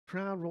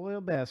Crown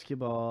Royal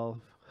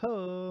Basketball.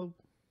 Ho!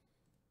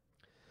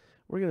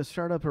 We're going to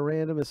start up a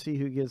random and see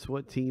who gets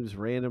what teams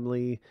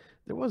randomly.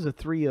 There was a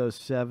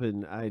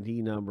 307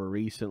 ID number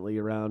recently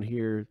around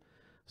here.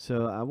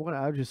 So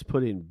I'll just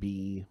put in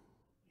B,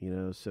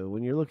 so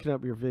when you're looking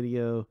up your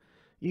video,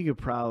 you could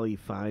probably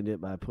find it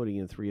by putting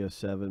in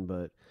 307,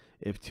 but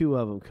if two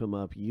of them come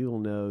up, you'll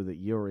know that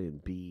you're in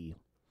B.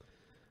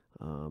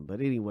 But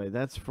anyway,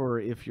 that's for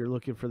if you're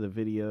looking for the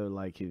video,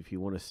 like if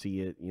you want to see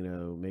it,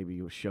 maybe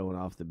you're showing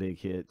off the big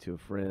hit to a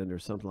friend or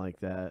something like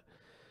that.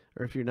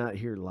 Or if you're not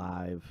here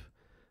live,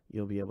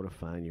 you'll be able to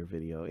find your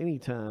video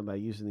anytime by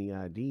using the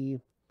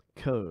ID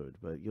code.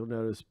 But you'll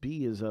notice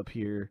B is up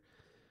here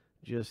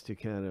just to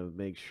kind of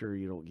make sure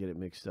you don't get it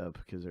mixed up,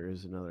 because there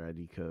is another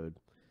ID code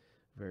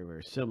very,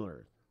 very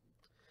similar.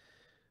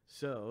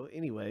 So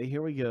anyway,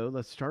 here we go.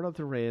 Let's start up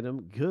the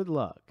random. Good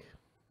luck.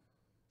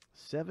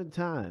 7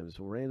 times.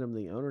 We'll random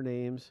the owner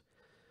names,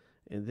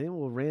 and then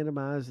we'll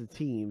randomize the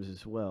teams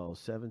as well,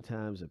 7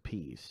 times a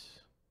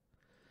piece.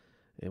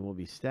 And we'll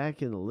be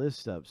stacking the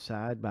list up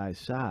side by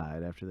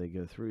side after they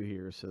go through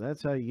here. So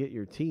that's how you get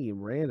your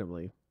team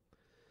randomly.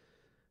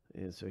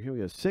 And so here we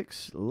go.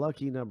 6,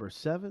 lucky number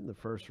 7. The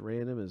first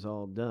random is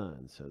all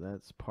done. So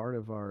that's part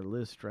of our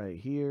list right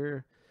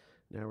here.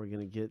 Now we're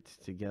going to get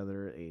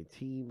together a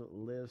team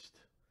list.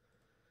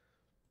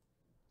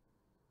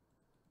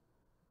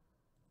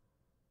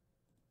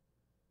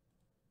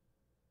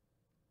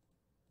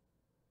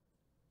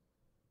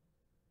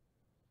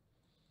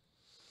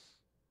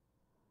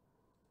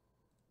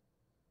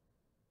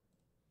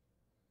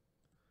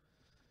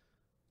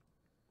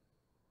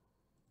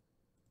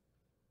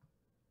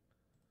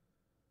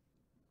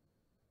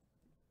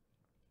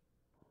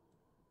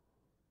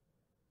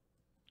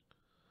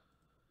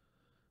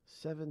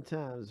 Seven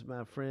times,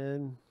 my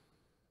friend.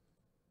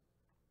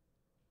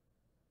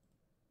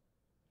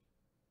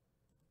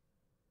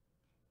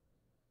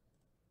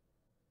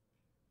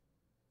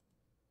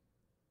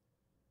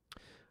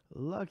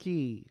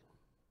 Lucky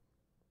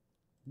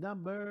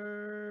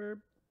number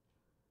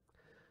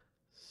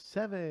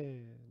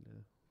 7.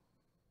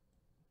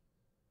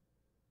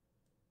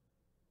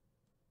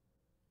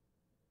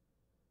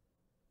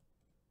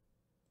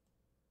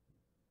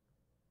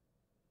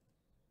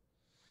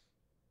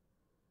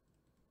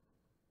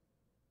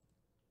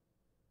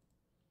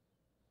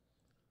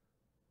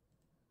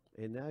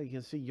 And now you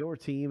can see your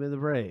team in the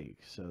break.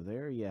 So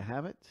there you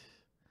have it.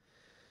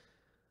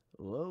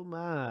 Oh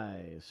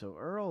my. So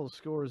Earl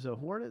scores a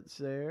Hornets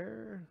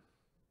there.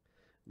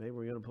 Maybe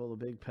we're going to pull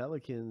the big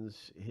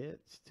Pelicans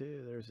hits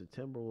too. There's the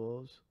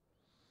Timberwolves.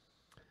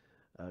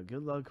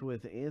 Good luck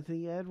with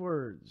Anthony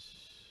Edwards.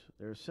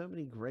 There's so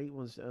many great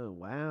ones. Oh,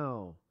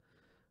 wow.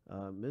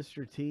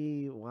 Mr.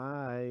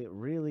 T.Y.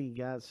 really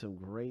got some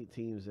great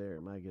teams there.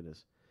 My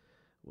goodness.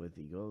 With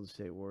the Golden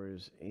State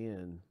Warriors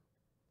and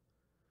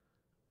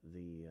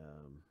the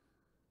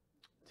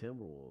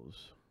Timberwolves.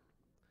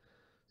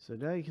 So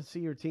now you can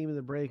see your team in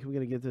the break. I'm going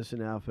to get this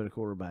in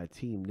alphabetical order by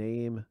team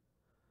name.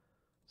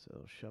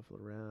 So shuffle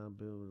it around,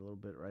 boom, a little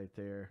bit right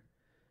there.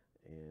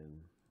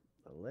 And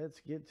let's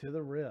get to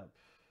the rip.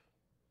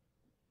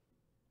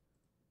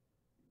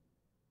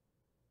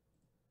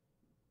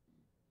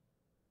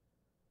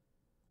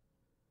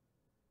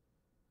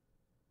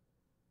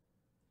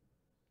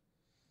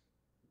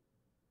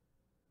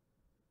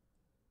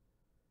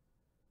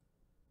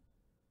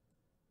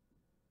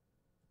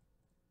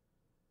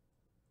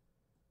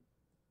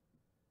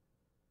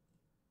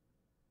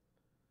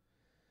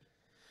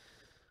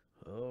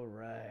 All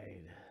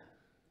right.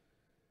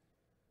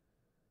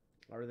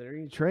 Are there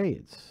any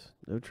trades?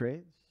 No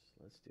trades?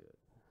 Let's do it.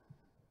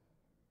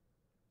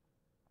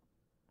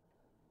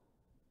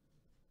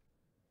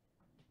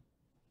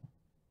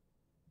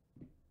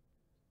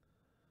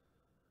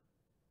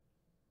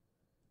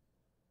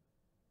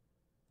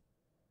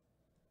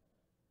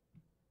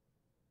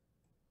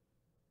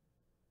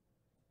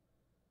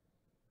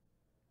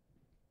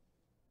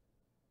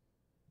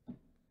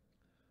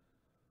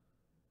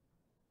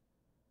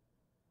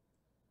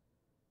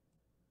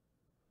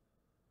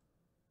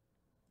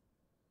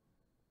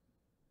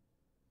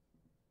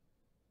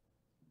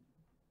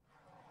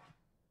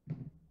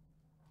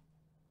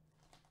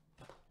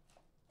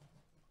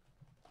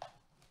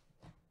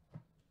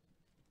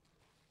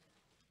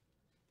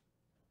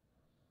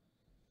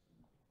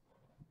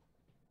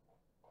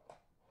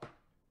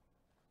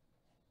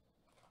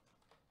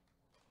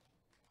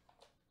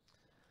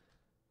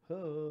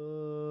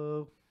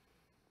 Ho.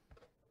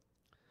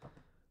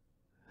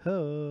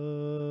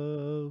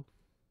 Ho.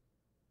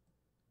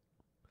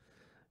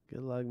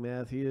 Good luck,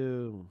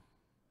 Matthew.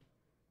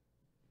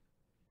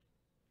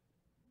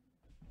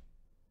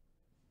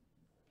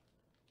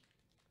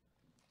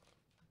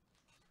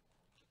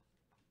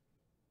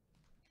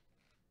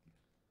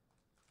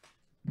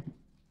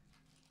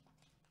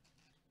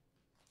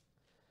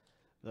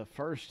 The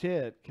first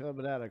hit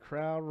coming out of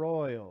Crown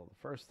Royal.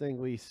 The first thing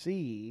we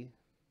see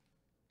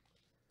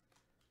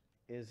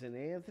is an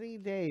Anthony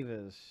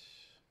Davis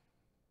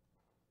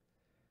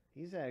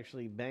He's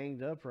actually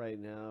banged up right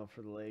now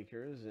for the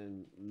Lakers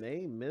and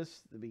may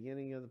miss the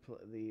beginning of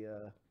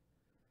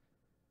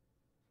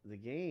the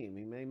game.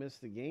 He may miss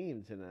the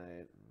game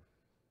tonight.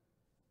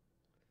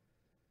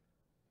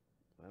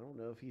 I don't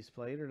know if he's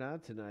played or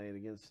not tonight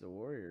against the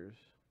Warriors.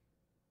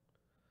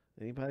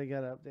 Anybody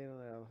got an update on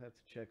that? I'll have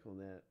to check on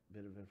that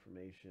bit of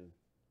information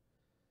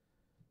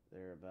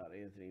there about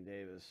Anthony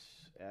Davis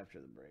after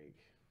the break.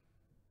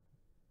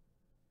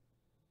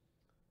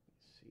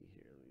 Let's see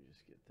here. Let me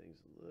just get things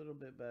a little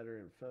bit better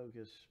in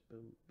focus.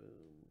 Boom,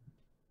 boom.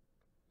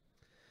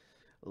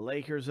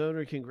 Lakers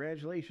owner,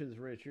 congratulations,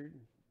 Richard.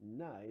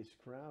 Nice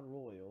Crown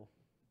Royal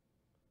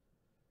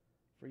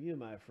for you,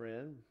 my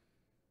friend.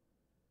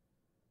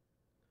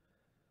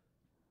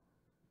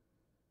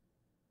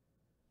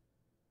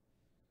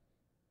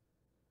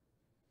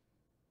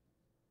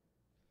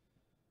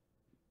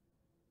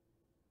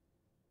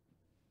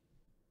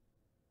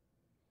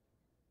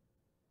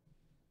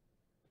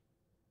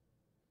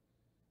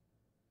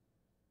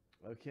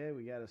 Okay,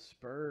 we got a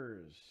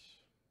Spurs.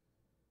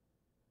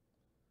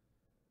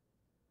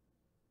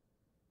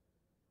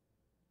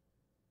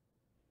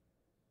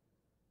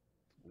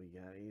 We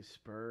got a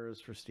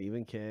Spurs for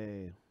Stephen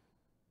K.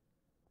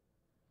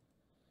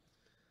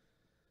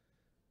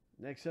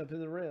 Next up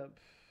in the rip.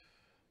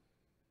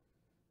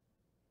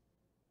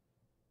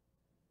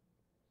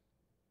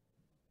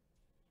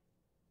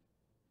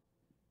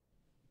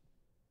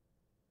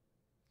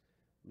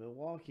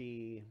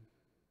 Milwaukee.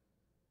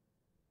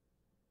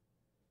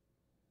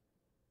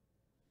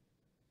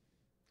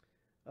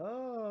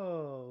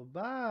 Oh,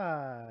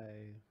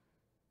 bye.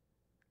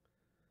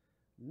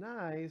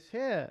 Nice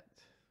hit.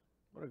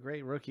 What a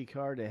great rookie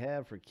card to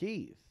have for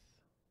Keith.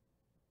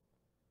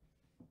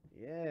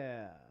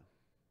 Yeah.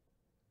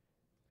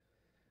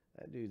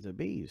 That dude's a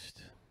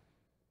beast.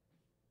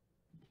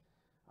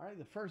 All right,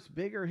 the first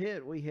bigger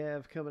hit we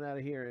have coming out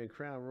of here in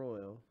Crown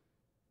Royal.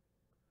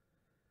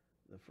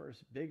 The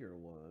first bigger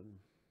one.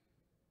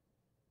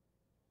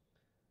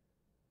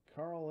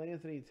 Karl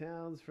Anthony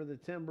Towns for the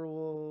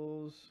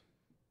Timberwolves.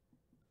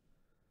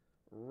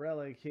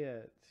 Relic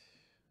hit.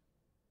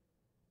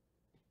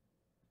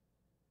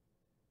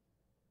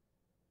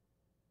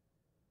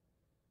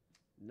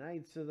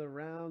 Knights of the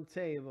Round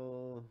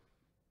Table.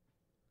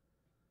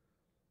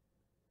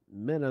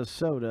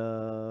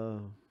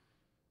 Minnesota.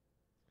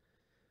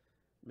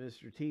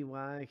 Mr.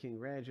 T.Y.,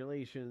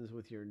 congratulations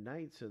with your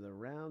Knights of the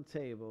Round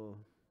Table.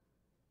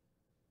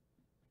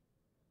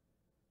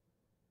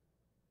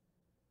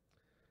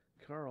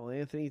 Karl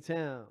Anthony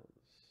Towns.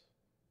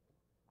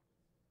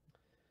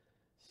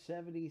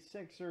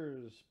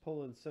 76ers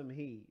pulling some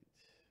heat.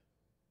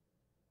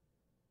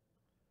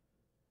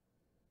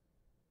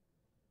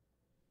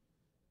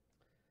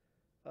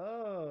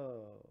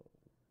 Oh.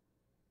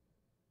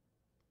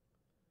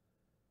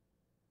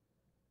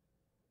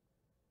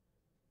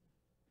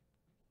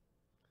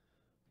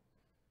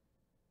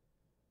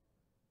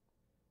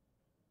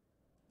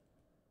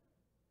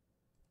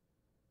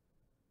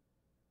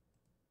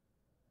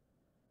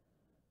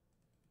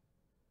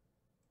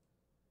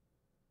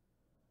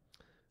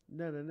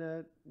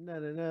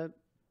 Nut.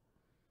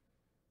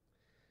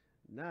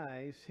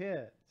 Nice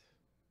hit.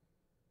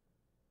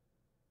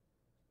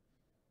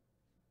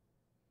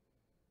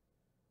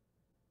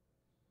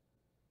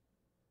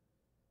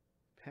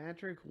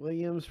 Patrick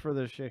Williams for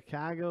the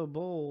Chicago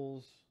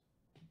Bulls.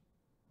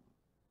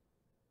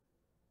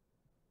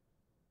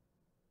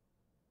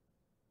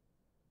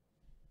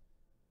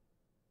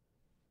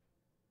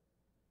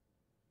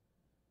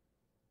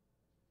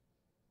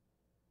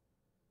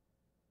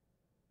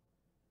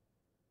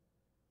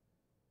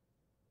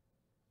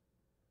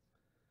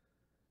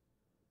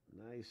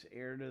 Nice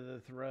heir to the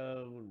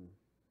throne.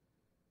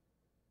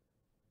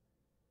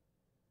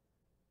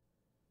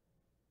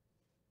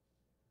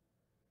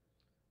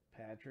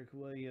 Patrick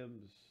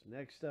Williams.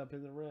 Next up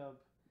in the rip.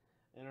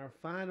 And our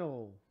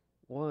final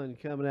one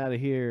coming out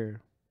of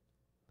here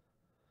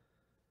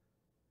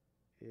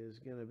is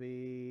going to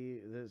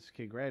be this.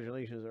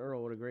 Congratulations,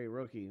 Earl. What a great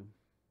rookie.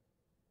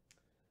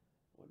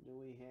 What do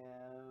we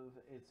have?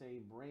 It's a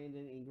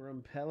Brandon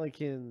Ingram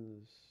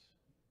Pelicans.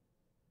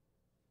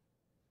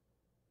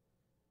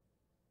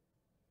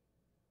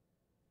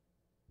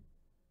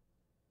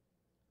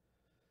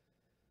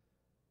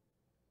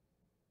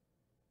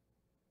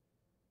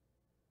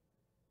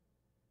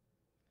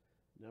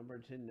 Number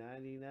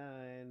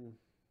 299.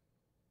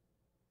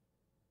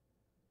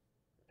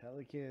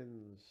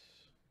 Pelicans.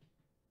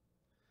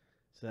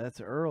 So that's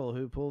Earl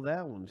who pulled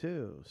that one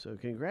too. So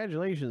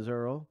congratulations,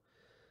 Earl.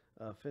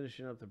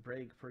 Finishing up the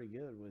break pretty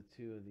good with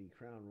two of the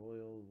Crown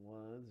Royal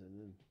ones. And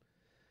then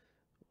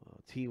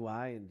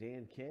T.Y. and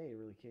Dan K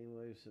really came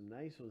away with some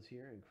nice ones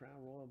here in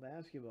Crown Royal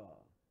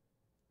basketball.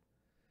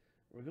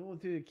 We're going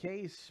through the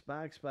case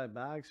box by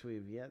box.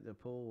 We've yet to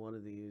pull one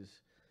of these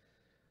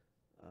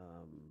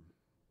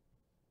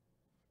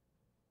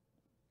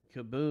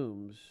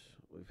kabooms.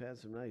 We've had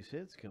some nice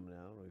hits coming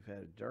out. We've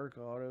had a Dirk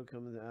auto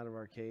coming out of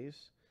our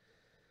case.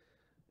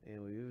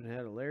 And we've even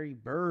had a Larry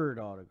Bird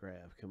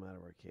autograph come out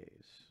of our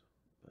case.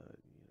 But,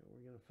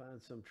 we're going to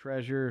find some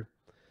treasure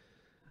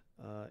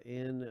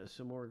and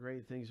some more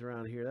great things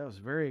around here. That was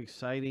very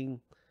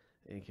exciting.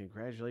 And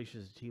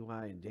congratulations to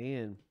TY and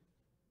Dan,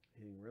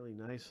 hitting really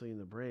nicely in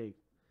the break.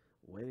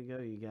 Way to go,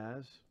 you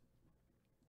guys.